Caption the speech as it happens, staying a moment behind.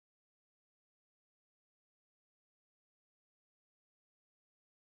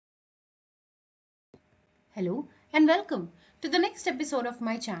Hello and welcome to the next episode of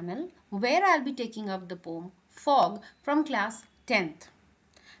my channel where I'll be taking up the poem Fog from class 10th.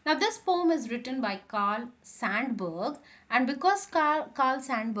 Now this poem is written by Carl Sandburg, and because Carl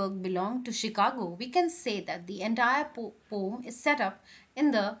Sandburg belonged to Chicago, we can say that the entire poem is set up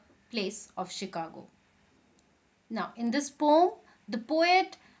in the place of Chicago. Now in this poem, the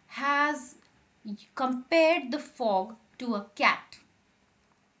poet has compared the fog to a cat.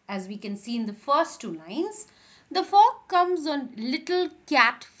 As we can see in the first two lines, the fog comes on little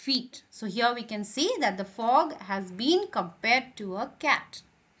cat feet. So here we can see that the fog has been compared to a cat.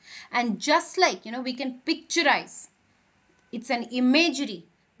 And just like, we can picturize, it's an imagery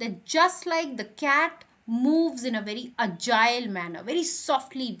that just like the cat moves in a very agile manner, very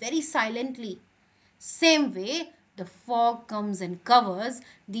softly, very silently, same way the fog comes and covers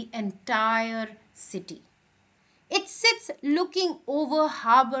the entire city. It sits looking over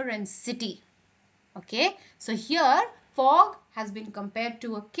harbor and city. Okay, so here fog has been compared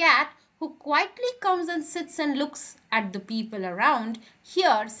to a cat who quietly comes and sits and looks at the people around.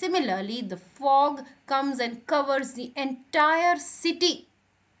 Here, similarly, the fog comes and covers the entire city,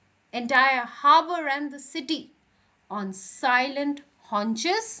 entire harbor and the city on silent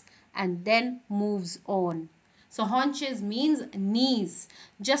haunches and then moves on. So haunches means knees.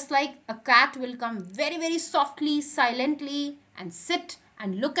 Just like a cat will come very, very softly, silently and sit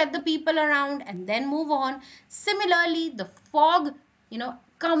and look at the people around and then move on. Similarly, the fog,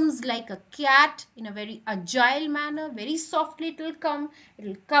 comes like a cat in a very agile manner. Very softly it will come. It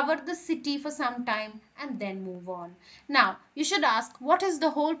will cover the city for some time and then move on. Now, you should ask, what is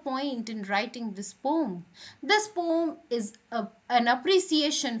the whole point in writing this poem? This poem is an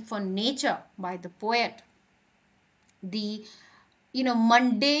appreciation for nature by the poet. The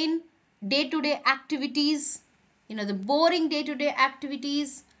mundane day-to-day activities, the boring day-to-day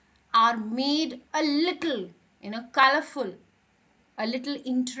activities are made a little colorful, a little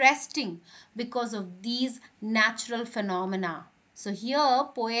interesting because of these natural phenomena. So here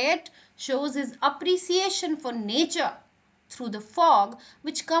poet shows his appreciation for nature through the fog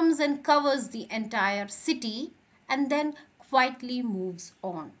which comes and covers the entire city and then quietly moves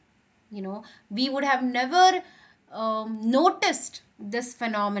on. We would have never noticed this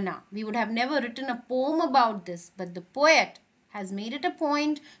phenomena. We would have never written a poem about this, but the poet has made it a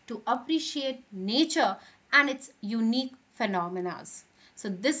point to appreciate nature and its unique phenomena. So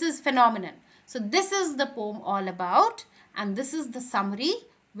this is phenomenon. So this is the poem all about, and this is the summary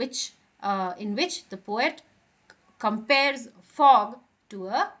in which the poet compares fog to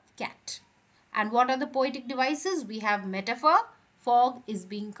a cat. And what are the poetic devices? We have metaphor. Fog is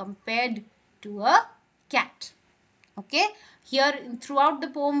being compared to a cat. Okay, here throughout the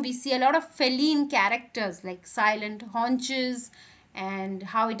poem we see a lot of feline characters like silent haunches and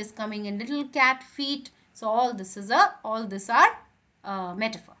how it is coming in little cat feet. So all these are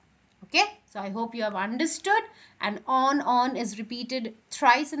metaphor. Okay, so I hope you have understood. And on is repeated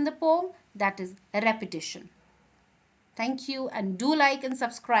thrice in the poem. That is a repetition. Thank you, and do like and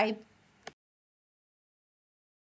subscribe